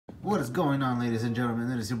What is going on, ladies and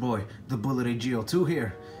gentlemen? It is your boy, the Bullet AGO2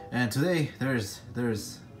 here, and today there's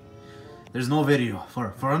no video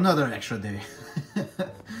for another extra day.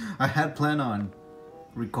 I had planned on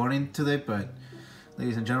recording today, but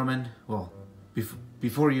ladies and gentlemen, well,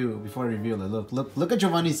 before I reveal it, look at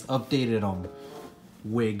Jovani's updated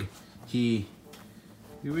wig. He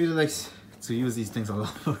really likes to use these things a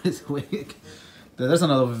lot for his wig. There's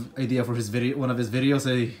another idea for his video, one of his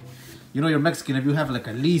videos. You know, you're Mexican, if you have like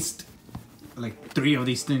at least like 3 of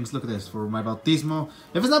these things. Look at this, for my bautismo.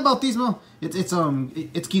 If it's not bautismo, it's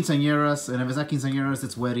quinceañeras, and if it's not quinceañeras,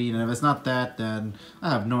 it's wedding, and if it's not that, then I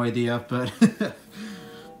have no idea. But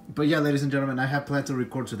but yeah, ladies and gentlemen, I have planned to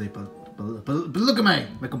record today, but look at my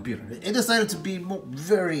computer. It decided to be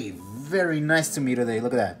very nice to me today.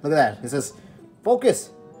 Look at that. It says focus,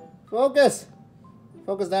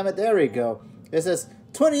 damn it. There we go. It says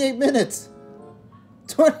 28 minutes.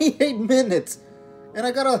 28 minutes, and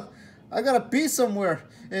I gotta be somewhere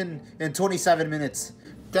in 27 minutes.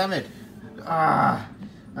 Damn it! I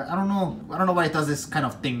don't know why it does this kind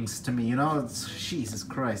of things to me. You know, Jesus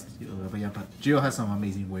Christ. But yeah, but Gio has some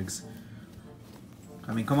amazing wigs.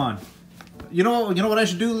 I mean, come on. You know what I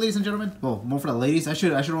should do, ladies and gentlemen? Well, more for the ladies. I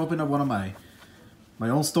should open up one of my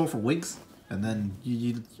own store for wigs, and then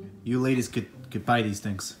you ladies could buy these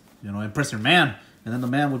things. You know, impress your man. And then the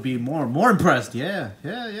man would be more impressed. Yeah.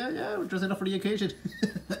 We're dressing up for the occasion.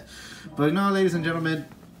 But no, ladies and gentlemen,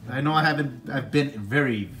 I know I've been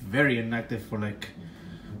very inactive for like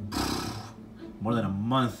more than a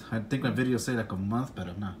month. I think my videos say like a month, but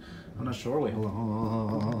I'm not sure. Wait, hold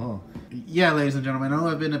on. Yeah, ladies and gentlemen, I know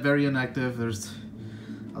I've been very inactive. There's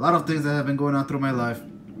a lot of things that have been going on through my life,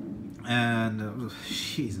 and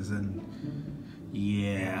Jesus, and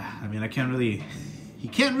yeah, I mean, he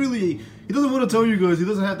doesn't want to tell you guys. He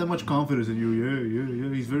doesn't have that much confidence in you.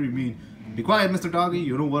 Yeah. He's very mean. Be quiet, Mr. Doggy.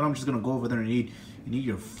 You know what? I'm just gonna go over there and eat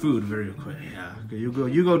your food very quick. Yeah. Okay, you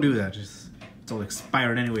go do that. It's all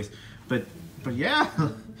expired anyways. But yeah.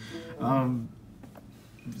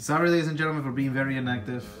 Sorry, ladies and gentlemen, for being very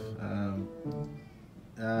inactive. I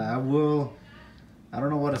don't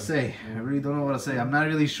know what to say. I really don't know what to say. I'm not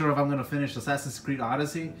really sure if I'm gonna finish Assassin's Creed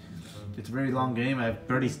Odyssey. It's a very long game. I've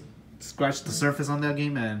barely scratched the surface on that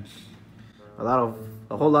game, and a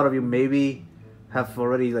whole lot of you maybe have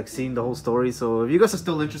already like seen the whole story. So if you guys are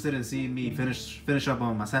still interested in seeing me finish up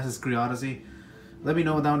on Assassin's Creed Odyssey, let me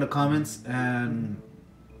know down in the comments. And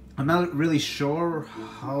I'm not really sure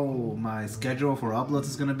how my schedule for uploads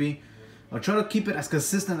is gonna be. I'll try to keep it as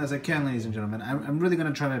consistent as I can, ladies and gentlemen. I'm really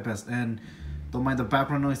gonna try my best, and don't mind the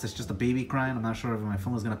background noise. That's just a baby crying. I'm not sure if my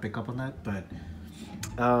phone is gonna pick up on that, but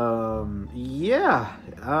yeah.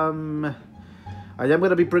 I am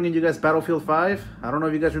gonna be bringing you guys Battlefield 5. I don't know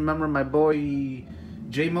if you guys remember my boy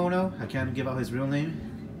J Mono. I can't give out his real name,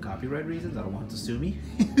 copyright reasons. I don't want him to sue me.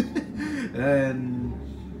 And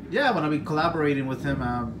yeah, I'm gonna be collaborating with him.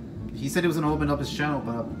 He said he was gonna open up his channel,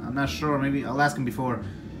 but I'm not sure. Maybe I'll ask him before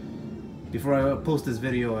I post this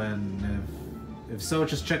video, and if so,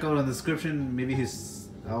 just check out in the description. Maybe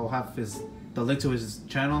I'll have the link to his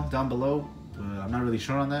channel down below. I'm not really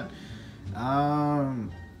sure on that.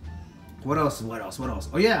 What else?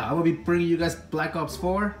 Oh yeah, I will be bringing you guys Black Ops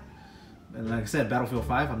 4, and like I said, Battlefield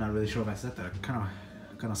 5. I'm not really sure if I said that. I kind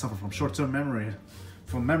of suffer from short-term memory,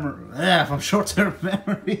 from short-term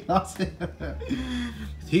memory loss.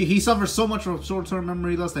 He suffers so much from short-term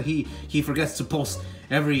memory loss that he forgets to post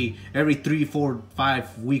every 3, 4,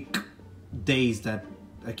 5 week days that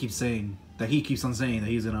I keep saying. That he keeps on saying that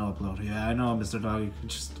he's gonna upload. Yeah, I know, Mr. Dog.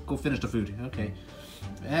 Just go finish the food. Okay.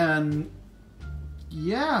 And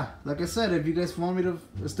yeah, like I said, if you guys want me to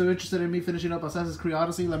still interested in me finishing up Assassin's Creed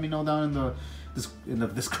Odyssey, let me know down in the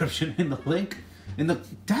description, in the link, in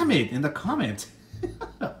the comment.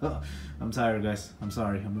 I'm tired, guys. I'm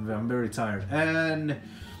sorry. I'm very tired. And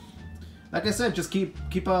like I said, just keep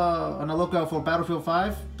on the lookout for Battlefield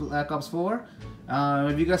 5, Black Ops 4.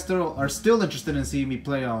 If you guys are still interested in seeing me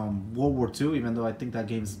play World War II, even though I think that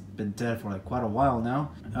game's been dead for like quite a while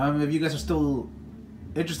now. If you guys are still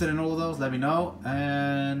interested in all of those, let me know.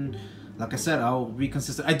 And like I said, I'll be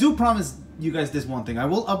consistent. I do promise you guys this one thing. I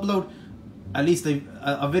will upload at least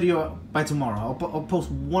a video by tomorrow. I'll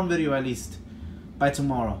post one video at least by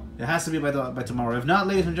tomorrow. It has to be by tomorrow. If not,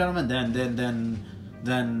 ladies and gentlemen,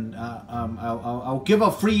 then I'll give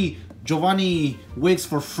out free Jovani wigs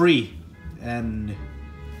for free. And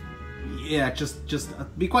yeah, just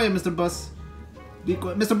be quiet, Mr. Bus.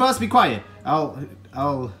 Mr. Bus, be quiet. I'll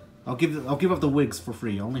give up the wigs for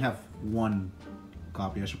free. I only have one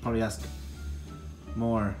copy. I should probably ask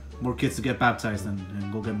more kids to get baptized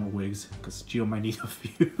and go get more wigs, because Gio might need a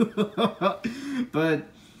few. But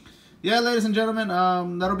yeah, ladies and gentlemen,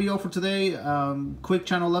 that'll be all for today. Quick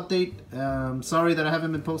channel update. Sorry that I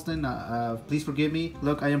haven't been posting. Please forgive me.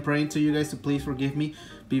 Look, I am praying to you guys to please forgive me.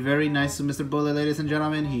 Be very nice to Mr. Bullet, ladies and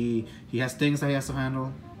gentlemen. He has things that he has to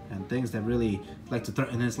handle and things that really like to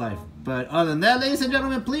threaten his life. But other than that, ladies and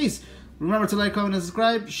gentlemen, please remember to like, comment, and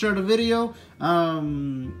subscribe. Share the video. Buy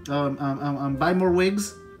more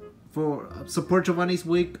wigs for support Jovani's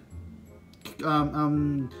wig.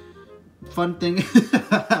 Fun thing.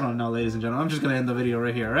 I don't know, ladies and gentlemen. I'm just gonna end the video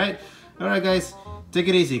right here. All right, guys, take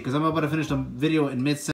it easy because I'm about to finish the video in mid.